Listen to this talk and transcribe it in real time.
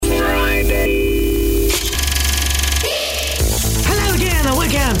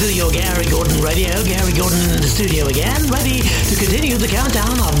to your Gary Gordon Radio. Gary Gordon in the studio again, ready to continue the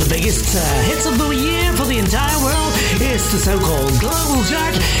countdown of the biggest hits of the year for the entire world. It's the so-called Global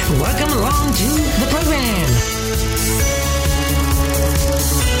Chart. Welcome along to the program.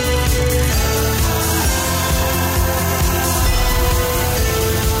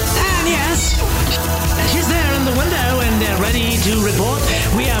 And yes, she's there in the window and ready to report.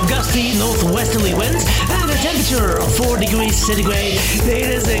 We have gusty northwesterly winds and a temperature of 4 degrees centigrade. It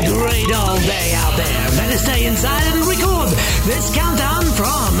is a great all day out there. Better stay inside and record this countdown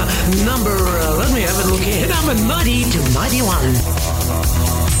from number, let me have a look here, number 90 to 91.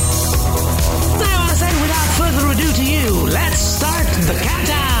 Now I say without further ado to you, let's start the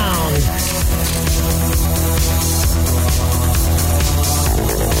countdown.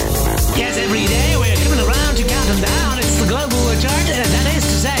 Yes, every day we're coming around to count them down. It's the Global Chart, and that is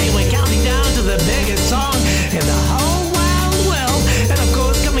to say we're counting down to the biggest song in the whole wild world. And of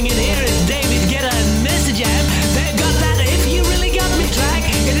course, coming in here is David Guetta and Mr. Jam. They've got that If You Really Got Me track.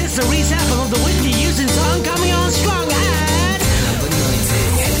 It is a resample of the Whitney Houston song coming on strong at number 90.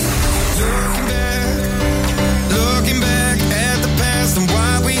 Looking back at the past and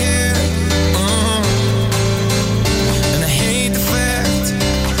why we here. And I hate the fact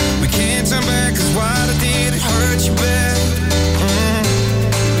we can't turn back, 'cause what I did, it hurt you bad.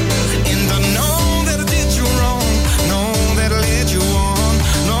 And I know that I did you wrong, know that I led you on,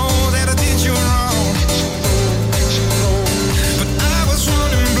 know that I did you wrong. But I was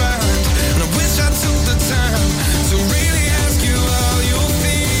running blind, and I wish I took the time to really ask you how you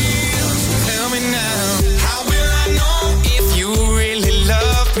feel. So tell me now, how will I know if you really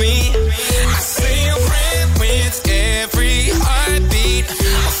love me? I say a prayer with every heartbeat.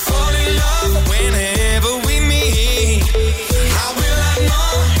 I fall in love whenever we meet. How will I know?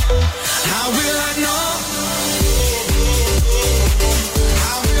 How will I know?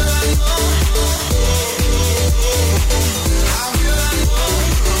 How will I know? How will I know? How will I know?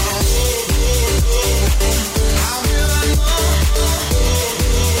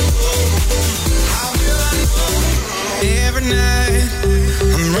 How will I know? Every night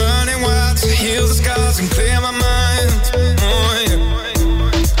I'm running wild to heal the scars and clear my mind. Oh, yeah.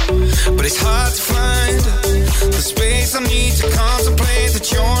 But it's hard to find the space I need to contemplate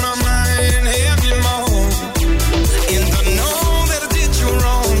that you're not mine anymore. And I know that I did you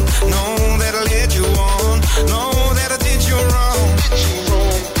wrong, know that I led you on, know that I did you wrong.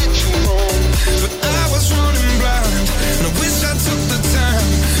 But I was running blind, and I wish I took the time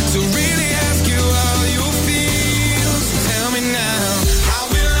to really ask you how you feel. So tell me now, how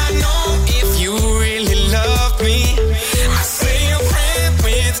will I know if you really love me? I say a prayer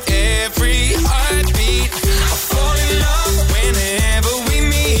with every heartbeat. I fall in love whenever we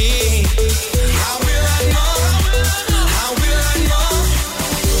meet. How will I know? How will I know?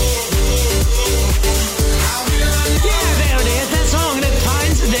 How will I know? Yeah, there it is. That song that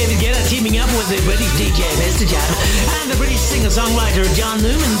finds David Guetta teaming up with the British DJ Mr. Jam and the British singer-songwriter John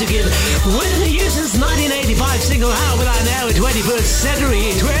Newman to give Whitney Houston's 1985 single How Will I Know a 21st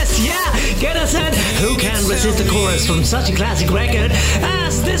century twist. Yeah, Guetta said, who can resist the chorus from such a classic record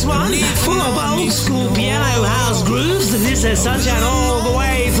as this one, full of old school piano house grooves, and this has sunshine all the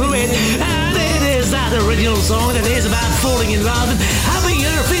way through it. And it is that original song that is about falling in love and having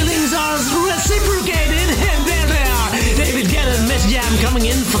your feelings are reciprocated. And there they are, David Guetta and Miss Jam coming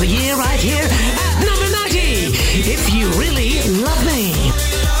in for the year right here at number 90. If You Really Love Me.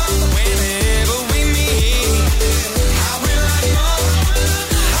 Whenever we meet. How will I know?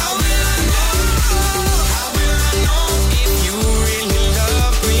 How will I know? How will I know if you really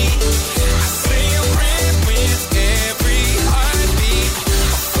love me? I say a prayer with every heartbeat.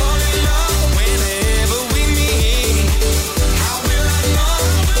 I fall in love whenever we meet. How will I know?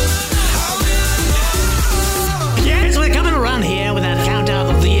 How will I know? Yes, we're coming around here with that countdown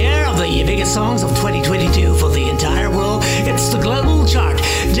of the year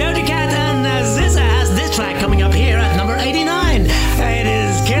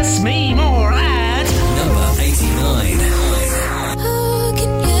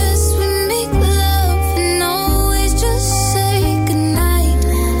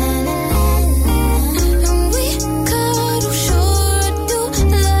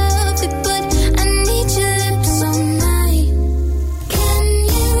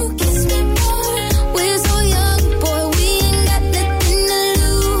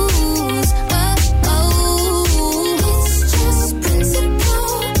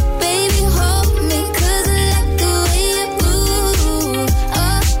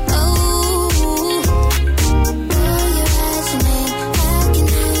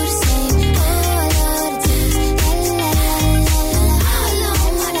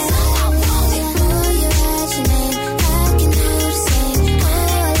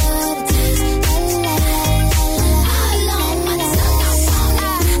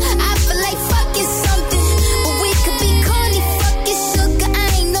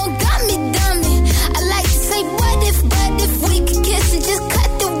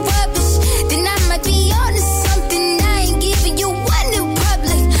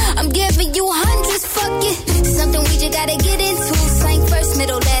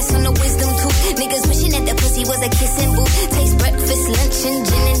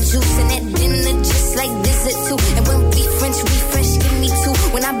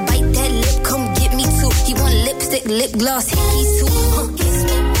lip gloss, hickeys too.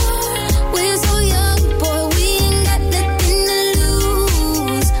 We're so young, boy, we ain't got nothing to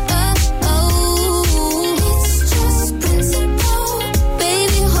lose. It's just principle.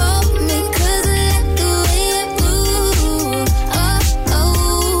 Baby, hold me, 'cause I like the way I move.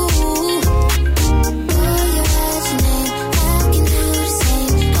 Boy, you write your name, I can do the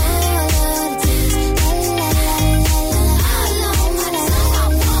same. I love the taste, la la la la la. All on my tongue, I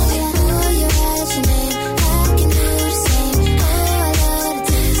want it. Boy, you write your name, I can do the same. I love the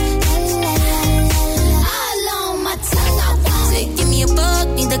taste, la la la la la. All on my tongue, I want it. Give me a buck,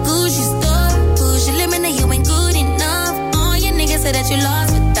 need the Gucci store. Push your limit, now you ain't good enough. All your niggas say that you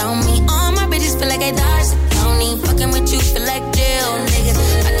lost without me. All my bitches feel like I dodged the county. Fucking with you feel like jail, nigga.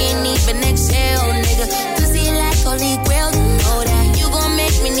 I can't even exhale, nigga. Pussy like holy grail, you know that. You gon'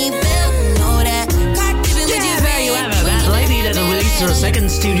 make me need bail, you know that. God given with Yeah, your there you have it. That lady that released her second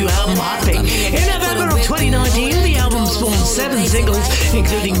studio album, Hot Pink. In November of 2019, the album spawned 7 singles,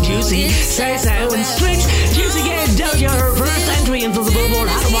 including Juicy, Say So, and Strings. Juicy gave Doja her first entry into the Billboard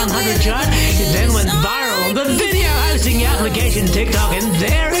Hot 100 chart. It then went viral on the video hosting application TikTok, and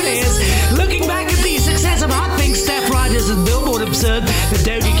there it is. Looking back at the success of Hot Pink, Steph Rogers and Billboard observed that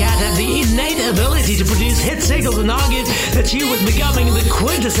Doja Cat had the innate ability to produce hit singles and argued that she was becoming the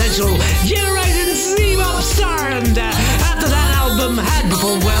quintessential Generation Z-Bop star. And after that album had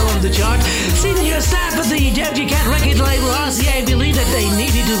performed well on the chart, senior staff at the Doja Cat record label RCA believed that they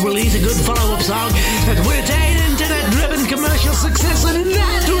needed to release a good follow-up song that would attain internet-driven commercial success, and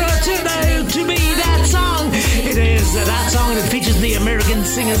that turned out to be that song. It is that song that features the American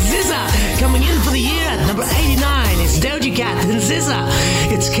singer SZA. Coming in for the year at number 89, it's Doja Cat and SZA.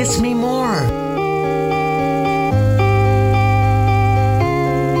 It's Kiss Me More.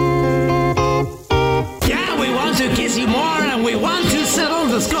 Yeah, we want to kiss you more, and we want to settle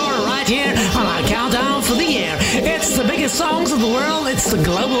the score right here on our countdown for the year. It's the biggest songs of the world. It's the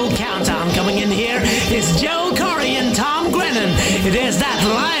global countdown. Coming in here is Joe Corey and Tom Grennan. It is that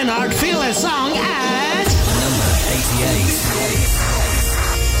Lionheart Fearless song at number 88.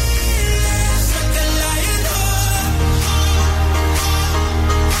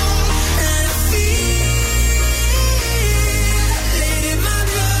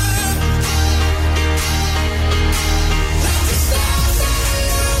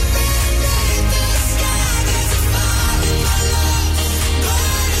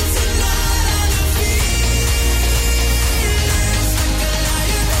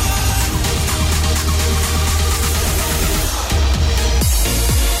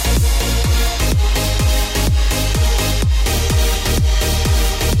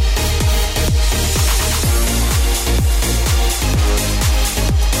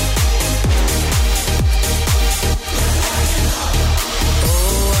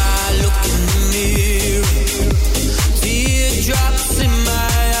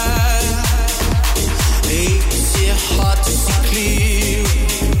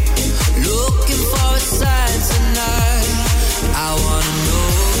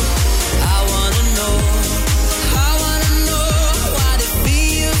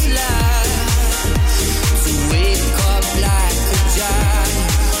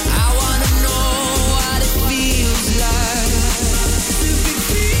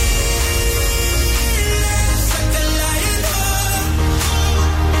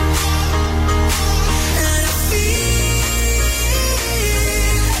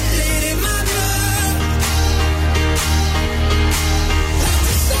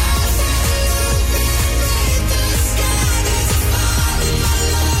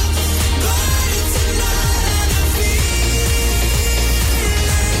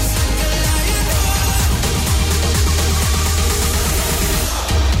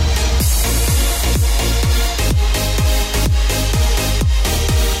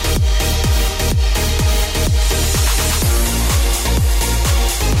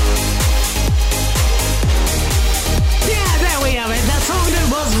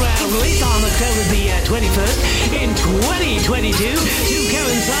 released on October the 21st in 2022 to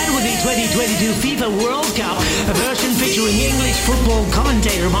coincide with the 2022 FIFA World Cup. A version featuring English football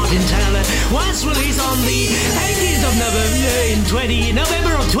commentator Martin Tyler was released on the 18th of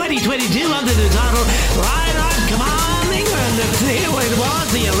November of 2022 under the title Ride On, Come On England. Here it was,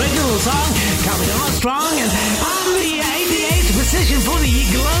 the original song, coming on strong and on the 88th position for the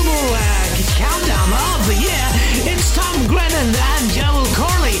global countdown of the year. It's Tom Grennan and Joel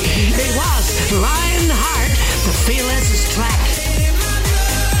Corley. It was Lionheart, the Fearless track.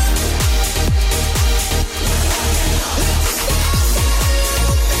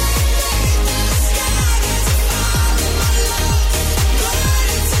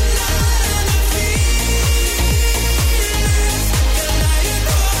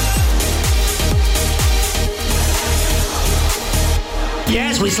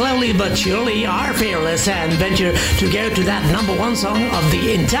 we slowly but surely are fearless and venture to go to that number one song of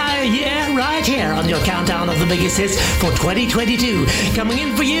the entire year right here on your countdown of the biggest hits for 2022. Coming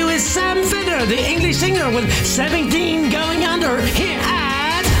in for you is Sam Fender, the English singer, with 17 Going Under here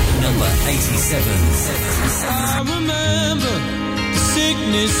at number 87. I remember the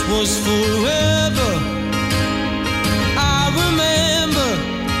sickness was forever. I remember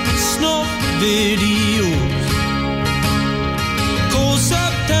snuff videos, cold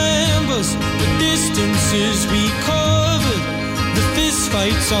Septembers, the distances we covered, the fist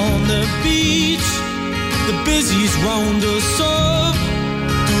fights on the beach, the busies round us up.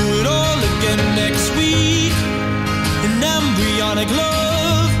 Do it all again next week. An embryonic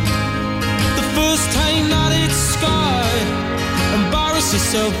love, the first time that it's scarred. Embarrass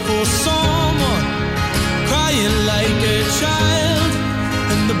yourself for someone, crying like a child.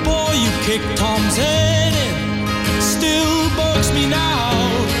 And the boy you kicked Tom's head in still bugs me now.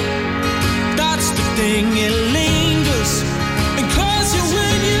 That's the thing, it lingers and claws you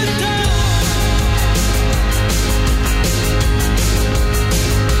when you're down.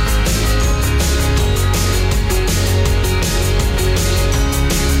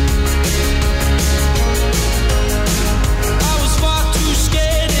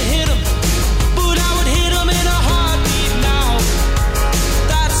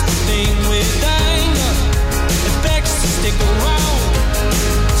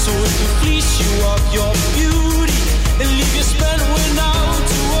 Your beauty and leave you spent without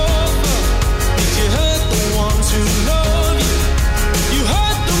to offer. Did you hurt the ones who love you? You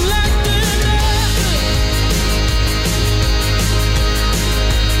hurt them like they're nothing.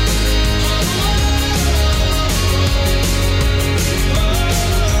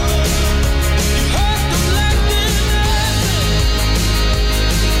 You hurt them like they're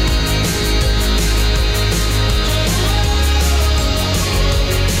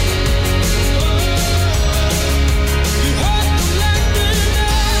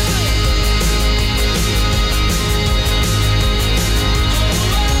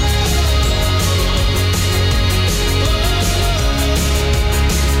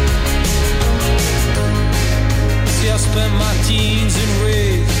spent my teens in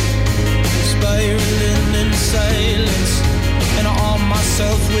rage, spiraling in silence, and I armed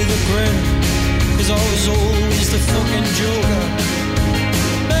myself with a grin, 'cause I was always the fucking joker,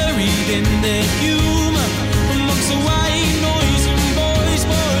 buried in the humor, amongst the white noise and boys,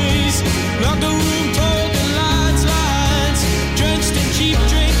 like a room talking lines, drenched in cheap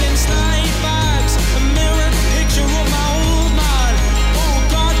drink and slide bags, a mirrored picture of my old man. Oh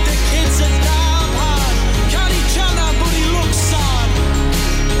God, the kids are damn hard. Can't each other, but he looks sad.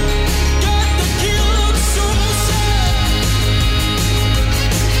 God, the kid looks so sad.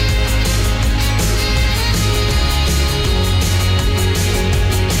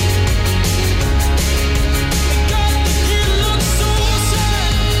 God, the kid looks so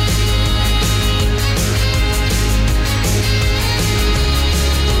sad.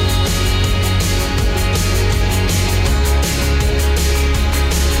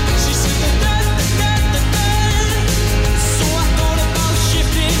 She said that. So I thought about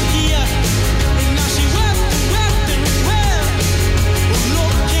shifting gear, and now she wept and wept. Oh,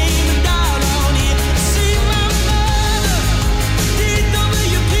 Lord came down on here. See my mother,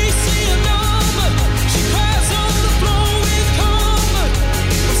 DWPC number. She cries on the floor with comfort.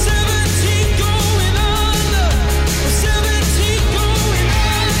 I'm 17 going under. I'm 17 going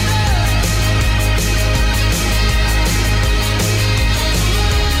under.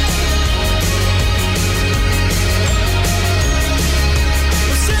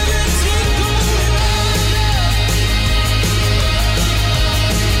 I'm 17 going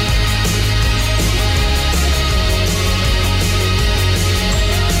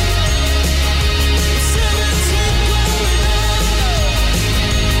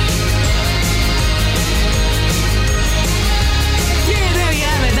Yeah, there you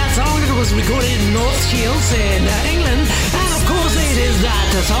have it. That song that was recorded in North Shields in England. And of course it is that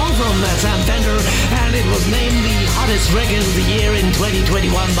song from Sam Fender, and it was named the hottest record of the year in 2021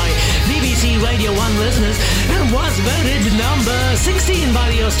 by BBC Radio 1 listeners, and was voted number 16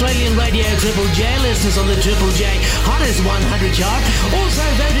 by the Australian radio Triple J listeners on the Triple J Hottest 100 chart. Also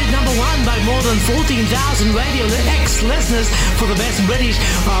voted number 1 by more than 14,000 Radio X listeners for the best British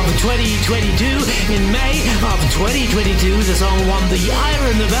of 2022. In May of 2022, the song won the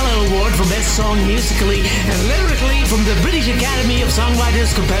Ira Novello Award for Best Song Musically and Lyrically from the British Academy of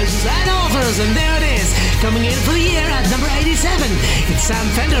Songwriters, Composers and Authors. And there it is, coming in for the year at number 87. It's Sam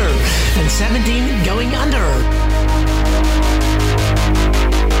Fender and 17 Going Under.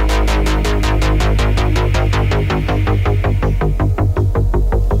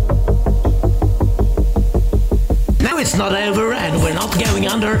 it's not over and we're not going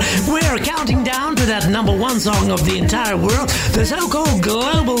under. We're counting down to that number one song of the entire world, the so-called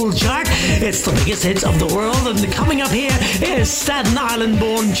global chart. It's the biggest hits of the world, and coming up here is Staten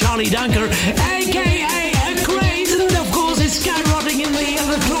Island-born Charlie Dunker, a.k.a. Craze, and of course it's skyrocketing in the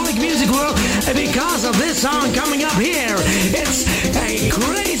electronic music world because of this song coming up here. It's a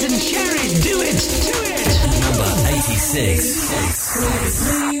Craze and Cherry, Do It, Do It. Number 86.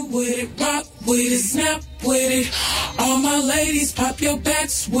 Lean with it, rock with it, snap with it. All my ladies, pop your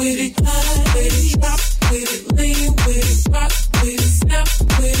backs with it. Line with it, drop with it, lean with it, rock with it, snap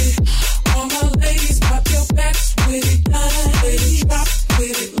with it. All my ladies, pop your backs with it. Line with it, drop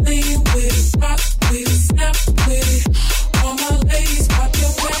with it, lean with it, rock with it, snap with it. All my ladies, pop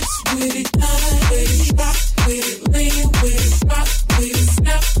your backs with it. Line with it, drop with it, lean with it, rock with it,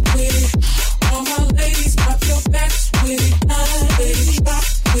 snap with it. All my ladies, pop your backs with it. Line with it, drop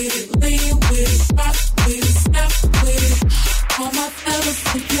with it, lean with it, rock with it, snap with it. All my fellas,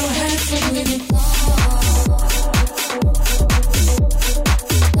 put your hands with it.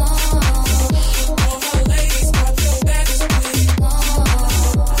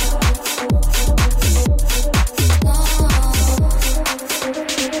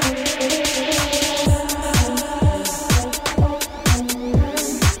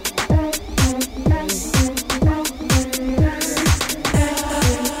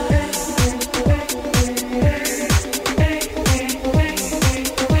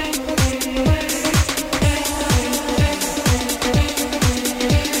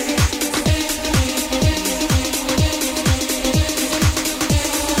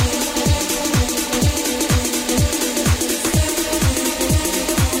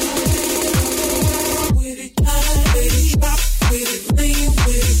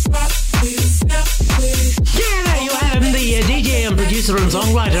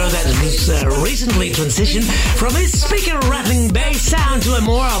 Transition from his speaker rattling bass sound to a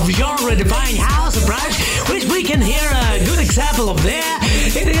more of genre-defining house approach, which we can hear a good example of there.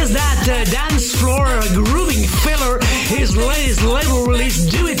 It is that dance floor grooving filler. His latest label release,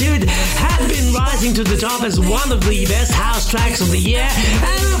 Do It, Do It, had been rising to the top as one of the best house tracks of the year,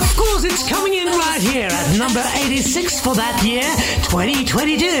 and of course it's coming in right here at number 86 for that year,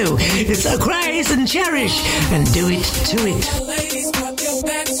 2022. It's a Craze and Cherish, and Do It, Do It. Ladies, pop your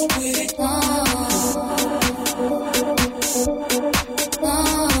backs with it.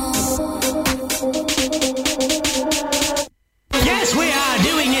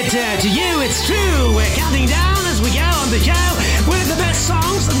 To you, it's true. We're counting down as we go on the show with the best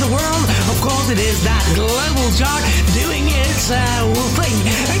songs in the world. Of course, it is that global chart doing its thing.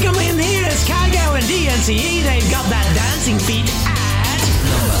 And come in here, it's Kygo and DNCE. They've got that dancing feet at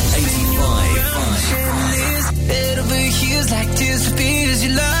number 85. Head over heels like this for fears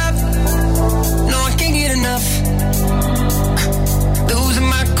you love. No, I can't get enough. Losing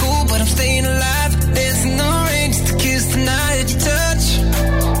my cool, but I'm staying alive. Dancing the rain just to kiss the night that you touch.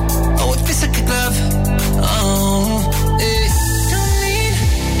 Oh, it feels like a glove. Oh, yeah. Don't need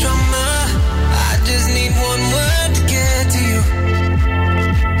drama. I just need one word to get to you.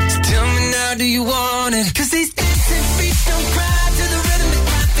 So tell me now, do you want it? 'Cause these dancing feet don't cry to the rhythm they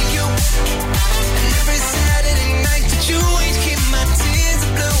cry for you. And every Saturday night that you ain't keep my tears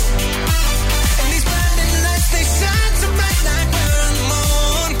blue. And these blinding lights, they shine so bright like we're on the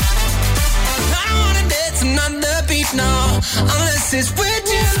moon. I don't wanna dance another beat, no, unless it's with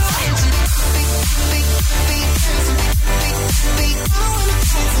you.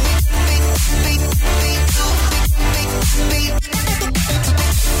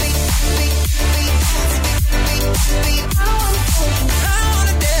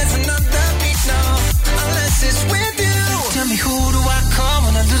 Tell me, who do I call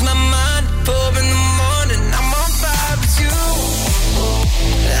when I lose my mind? 4 in the morning, I'm on fire with you.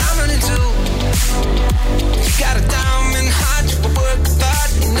 I'm running too. You got a diamond heart, you work hard,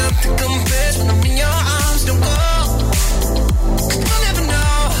 ain't nothing compares when I'm in your arms. Don't go, 'cause you'll never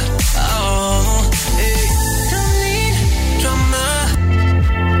know. Oh, hey, don't need drama.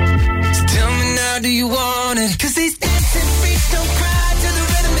 So tell me now, do you want it? 'Cause these dancing feet don't cry to the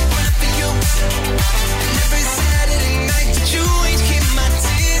rhythm they cry for you. And every Saturday night that you ain't keep my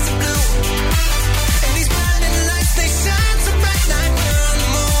tears blue. And these blinding lights, they shine so bright like we're on the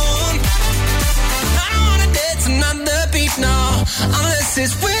moon. I don't wanna dance another beat, no, unless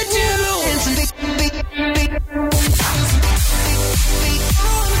it's with you.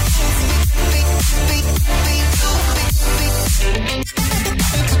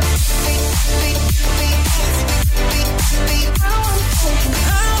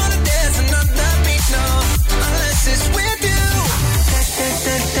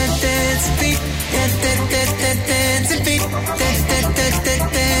 Dancing feet,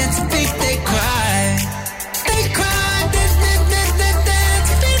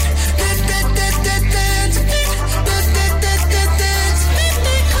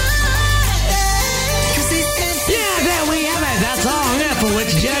 for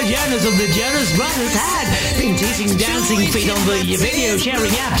which Joe Jonas of the Jonas Brothers had been teasing Dancing Feet on the video sharing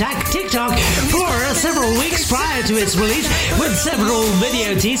app TikTok for several weeks prior to its release, with several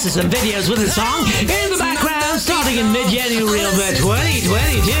video teasers and videos with the song in the background starting in mid-January of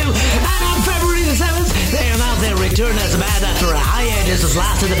 2022. And on February the 7th, they announced their return as a band after a hiatus has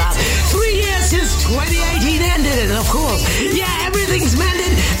lasted about 3 years since 2018 ended. And of course, yeah, everything's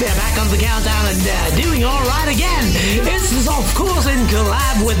mended. They're back on the countdown and doing all right again. It's of course in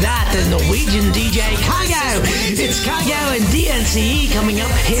collab with that the Norwegian DJ Kygo. It's Kygo and DNCE coming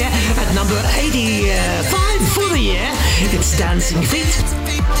up here at number 85 for the year. It's Dancing Feet.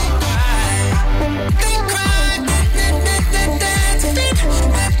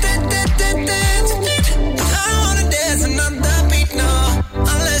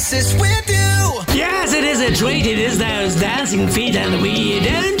 It's with you. Yes, it is a treat. It is those Dancing Feet, and we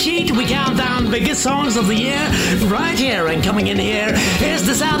don't cheat. We count down the biggest songs of the year right here. And coming in here is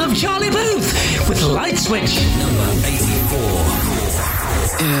the sound of Charlie Puth with Light Switch. Number 84.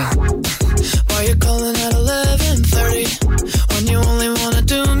 Yeah. Why you calling at 11:30 when you only wanna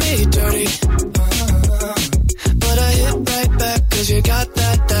do me dirty? But I hit right back 'cause you got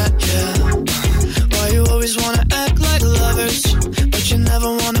that, yeah. Why you always wanna act like lovers, but you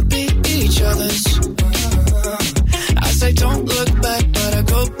never wanna be each other's? I say don't look back, but I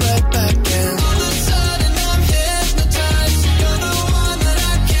go right back and all of a sudden I'm hypnotized. You're the one that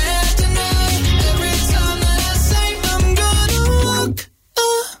I can't deny. Every time that I say I'm gonna walk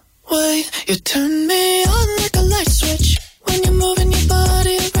away, you turn me on like a light switch when you're moving your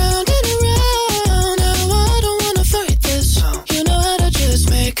body around and around. Now I don't wanna fight this. You know how to just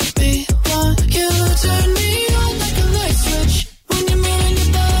make me want you. Turn me on like a light switch when you're moving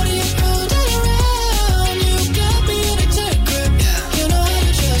your body around and around. You got me in a tight grip. You know how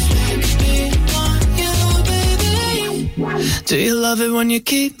to just make me want you, baby. Do you love it when you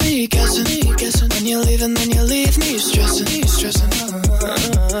keep me guessing? When you leave and then you leave me stressing.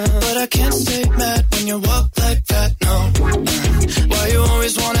 But I can't stay mad when you walk like that, no. Why you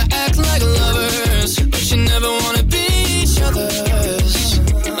always wanna act like lovers, but you never wanna be each other's?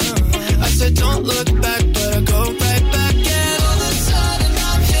 I said don't look back, but I go right back. And all of a sudden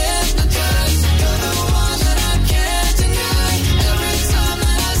I'm hypnotized. You're the one that I can't deny. Every time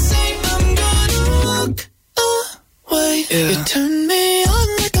that I say I'm gonna walk away, you turn me on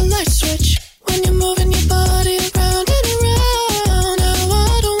like a light switch when you're moving your body around and around. Now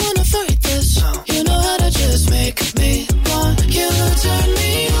I don't wanna fight this. You know how to just make me want you. Turn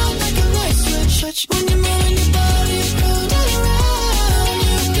me on like a light switch when you're moving your body around and around.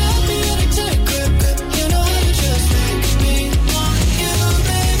 You got me in a tight grip. You know how to just make me want you,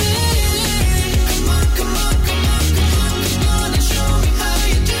 baby. Come on, come on, come on, come on, come on and show me how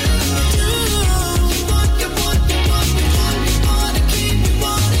you do. You want, you want, you want, you want, you want to keep me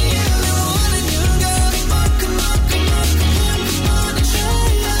wanting you. Wanting you, girl. Come on, come on, come on, come on, come on and show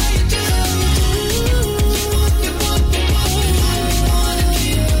me how you do. You want, you want, you want, you want to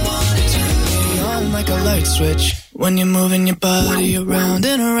keep me wanting you. Turn me on like a light switch when you're moving your body around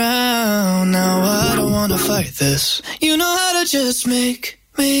and around. Now I don't wanna fight this. You know how to just make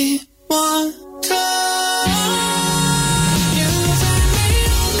me want to. You turn me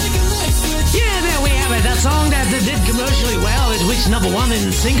on like a light switch. Yeah, there we have it. That song that did commercially well. It reached number 1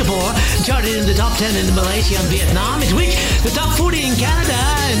 in Singapore, charted in the top 10 in Malaysia and Vietnam. It reached the top 40 in Canada,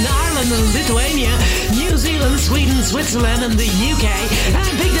 in Ireland and Lithuania, New Zealand, Sweden, Switzerland and the UK,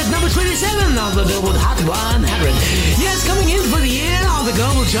 and peaked at number 27 on the Billboard Hot 100. Yes, coming in for the year on the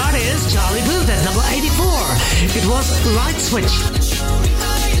global chart is Charlie Puth at number 84. It was Light Switch.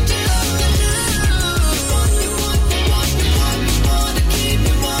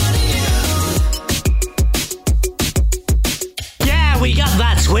 We got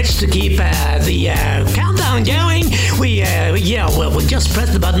that switch to keep the countdown going. We just press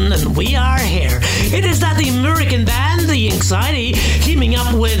the button and we are here. It is that the American band, The Anxiety, teaming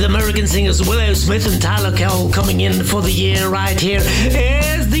up with American singers Willow Smith and Tyler Cole, coming in for the year right here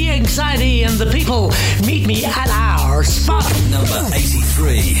is The Anxiety and the People. Meet me at our spot. Number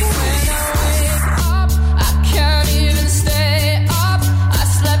 83. I can't even stay up. I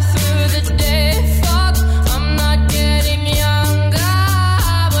slept through the day. Fuck, I'm not getting younger.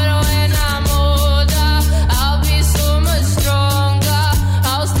 But when I'm older, I'll be so much stronger.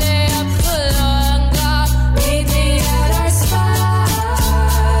 I'll stay up for longer. Meet me at our spot.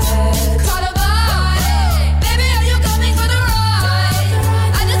 Caught a body. Baby, are you coming for the ride?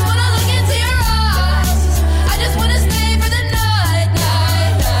 I just wanna look into your eyes. I just wanna stay for the night.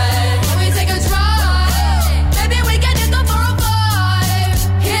 When we take a drive, maybe we can hit the 405.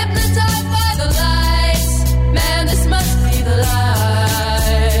 Hypnotized by the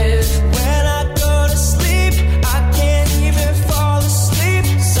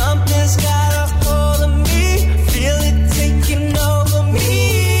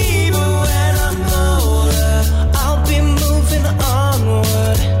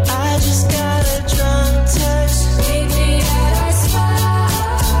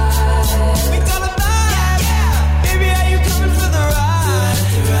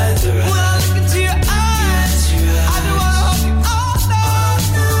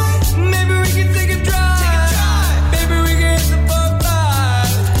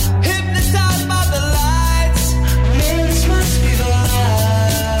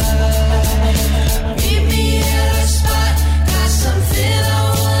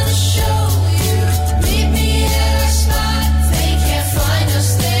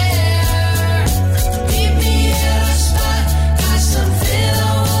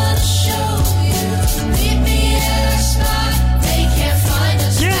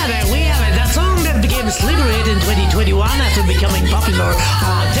or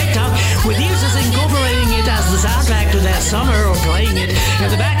on TikTok, with users incorporating it as the soundtrack to their summer or playing it in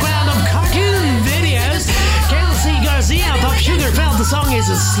the background of cartoon videos. Kelsey Garcia, Pop Sugar, felt the song is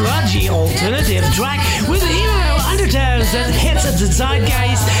a sludgy alternative track with emo undertones that hits at the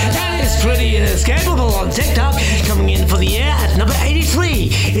zeitgeist and is pretty inescapable on TikTok. Coming in for the year at number 83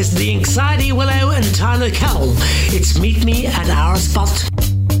 is the Anxiety Willow and Tyler Cowell. It's Meet Me at Our Spot.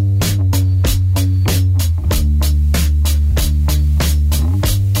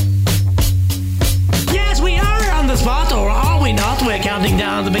 Yes, we are on the spot, or are we not? We're counting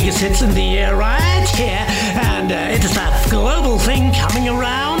down the biggest hits in the year right here, and it is that global thing coming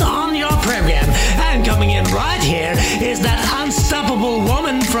around on your program. And coming in right here is that unstoppable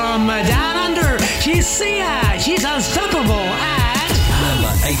woman from down under. She's Sia. She's unstoppable at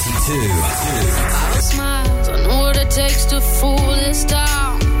number 82. I'll smile, I know what it takes to fool this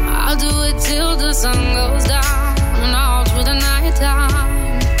town. I'll do it till the sun goes down and all through the night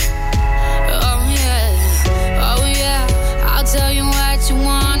time. Oh yeah, I'll tell you what you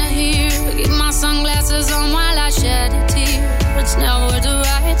wanna hear. Keep my sunglasses on while I shed a tear. It's never the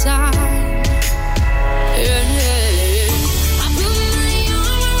right time. I put my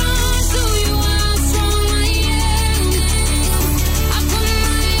arm around so you how strong I am. I put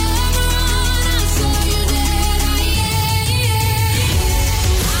my arm around and show you that I am.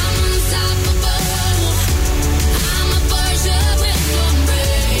 I'm unstoppable. I'm a Porsche with no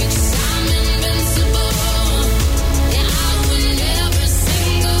brakes. I'm invincible. Yeah, I win every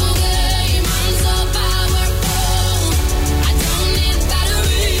single game. I'm so powerful. I don't need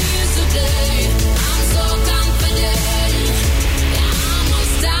batteries to play. I'm so confident. Yeah, I'm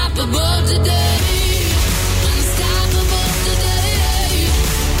unstoppable today. Unstoppable today.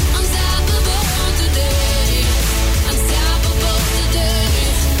 Unstoppable today. Unstoppable today.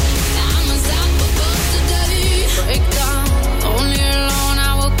 Yeah, I'm unstoppable today. Break down, only alone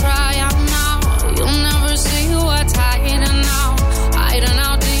I will cry out now. You'll never see what's hiding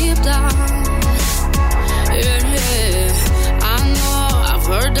out deep down. Yeah, I know, I've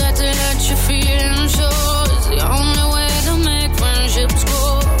heard that to let you feel and show is the only way to make friendships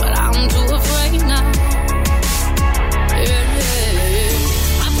grow, but I'm too afraid now. I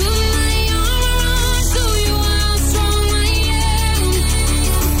put my arm around so you how strong I am.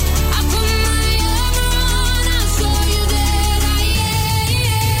 I put my arm around and show you that I am.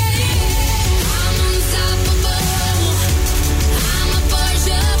 I'm unstoppable. I'm a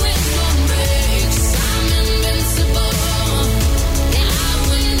Porsche with no brakes. I'm invincible. Yeah, I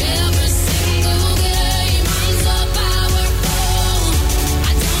win every single game. I'm so powerful.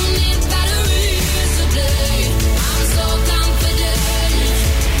 I don't need batteries to play. I'm so confident.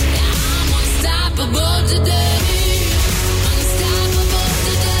 Yeah, I'm unstoppable today. Unstoppable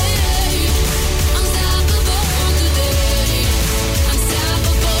today. Unstoppable today.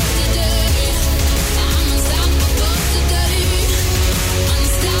 Unstoppable today. I'm unstoppable today.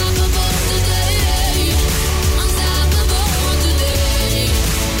 Unstoppable today. Unstoppable today.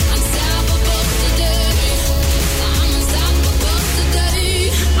 Unstoppable today. I'm unstoppable today.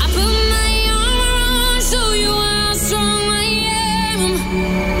 I put my arm around, show you how strong I am.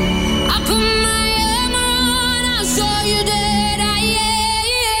 I put my arm around, I'll show you that I am.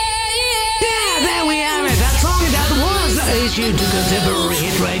 Yeah, there we have it. That song that was issued to Contemporary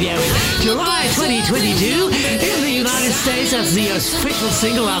Hit Radio in July 2022 in the United States as the official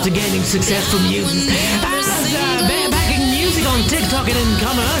single after gaining success from users as backing music on TikTok and in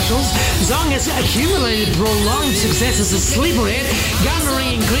commercials. The song has accumulated prolonged success as a sleeper hit,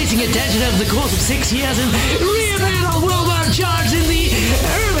 garnering increasing attention over the course of 6 years and reappeared on worldwide charts in the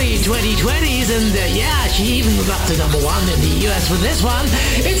early 2020s. And yeah, she even got to number 1 in the US with this one.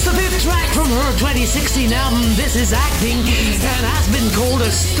 It's the 5th track from her 2016 album, This Is Acting, and has been called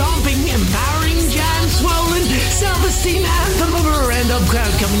a stomping, empowering, jam-swollen, self-esteem anthem of her end-up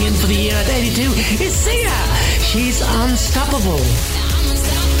crowd. Coming in for the year at 82 is Sia. She's unstoppable.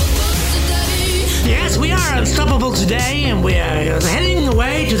 Yes, we are unstoppable today, and we're heading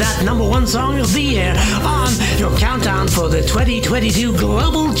away to that number 1 song of the year on your countdown for the 2022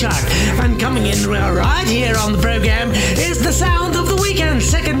 Global Chart. And coming in right here on the program is the sound of the weekend,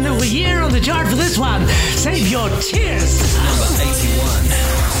 second of the year on the chart for this one. Save your tears. Number 81.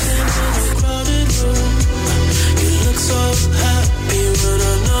 You look so happy when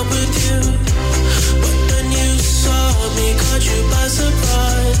I'm not with you, but then you saw me, caught you by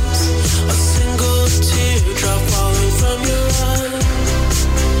surprise. A single teardrop falling from your eye.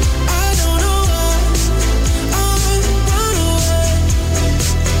 I don't know why I run away.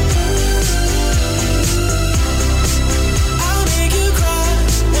 I'll make you cry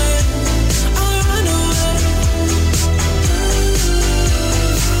when I run away.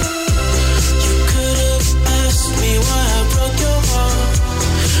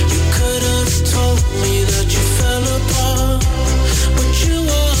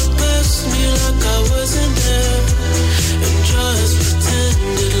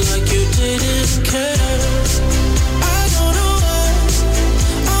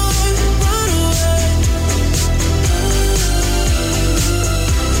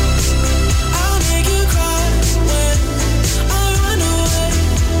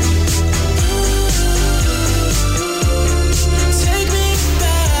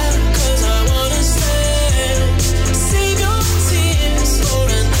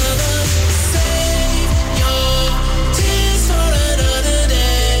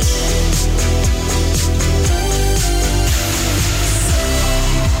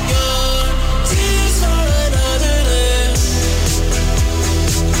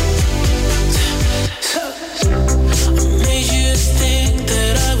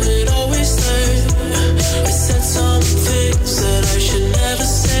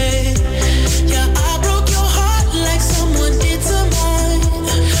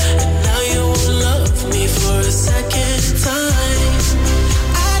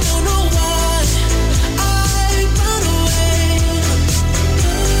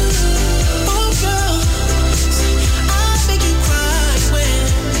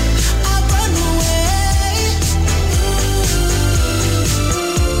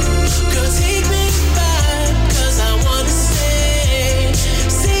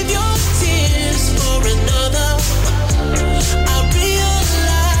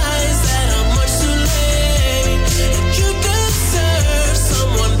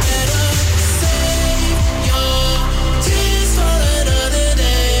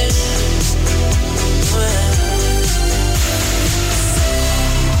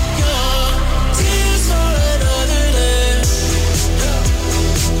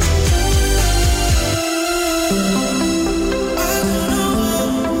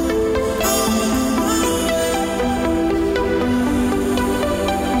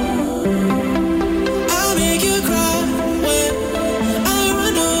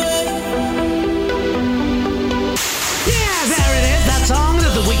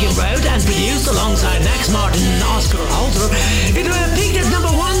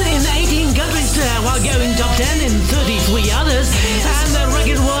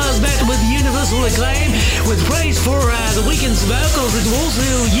 with praise for The Weeknd's vocals. It was also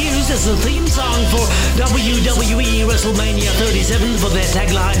used as a theme song for WWE WrestleMania 37 for their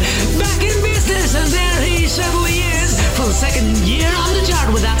tagline, "Back in business," and there he certainly is for the second year on the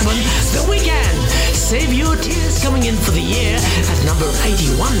chart with that one. The Weeknd, "Save Your Tears," coming in for the year at number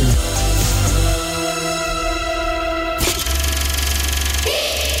 81.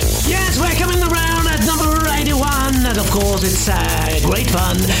 Yes, we're coming around at number 81, and of course it's great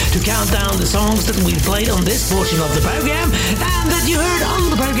fun to count down the songs that we played on this portion of the program and that you heard on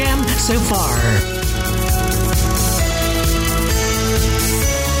the program so far.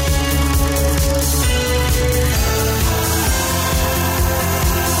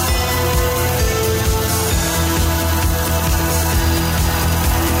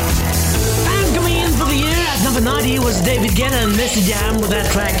 Number 90 was David Guetta and Mr. Jam with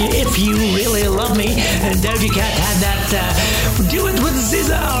that track, "If You Really Love Me." And Doja Cat had that "Do It With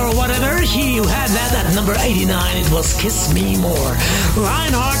SZA" or whatever. She had that at number 89. It was "Kiss Me More."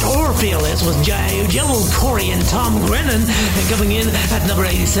 Reinhardt or Fearless was Joel Corey and Tom Grennan. And coming in at number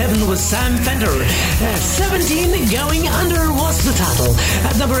 87 was Sam Fender. 17 Going Under was the title.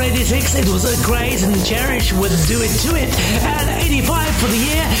 At number 86 it was Grace and Cherish with "Do It To It." At 85 for the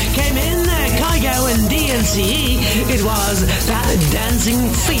year came in Kygo and DNCE. It was that "Dancing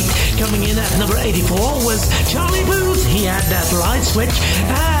Feet." Coming in at number 84 was Charlie Puth. He had that "Light Switch."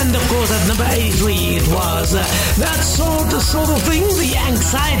 And of course at number 83 it was that sort of thing, the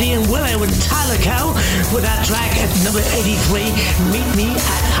Anxiety and Willow and Tyler Coe with that track at number 83, "Meet Me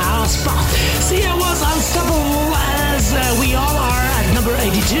at Our Spot." See, I was unstoppable as we all are at number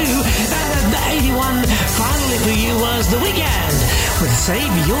 82. And at the 81 finally for you was The Weeknd with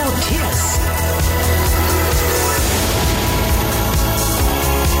 "Save Your Tears."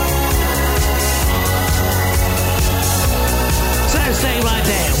 So stay right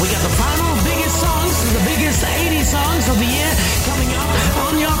there. We got the final biggest songs, the biggest 80 songs of the year coming up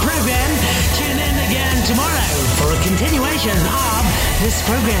on your program. Tune in again tomorrow for a continuation of this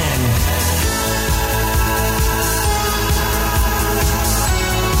program.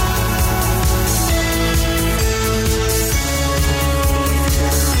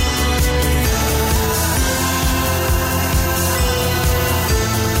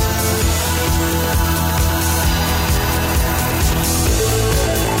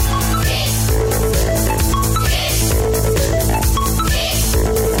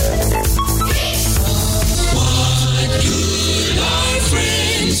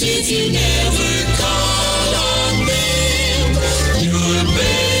 If you never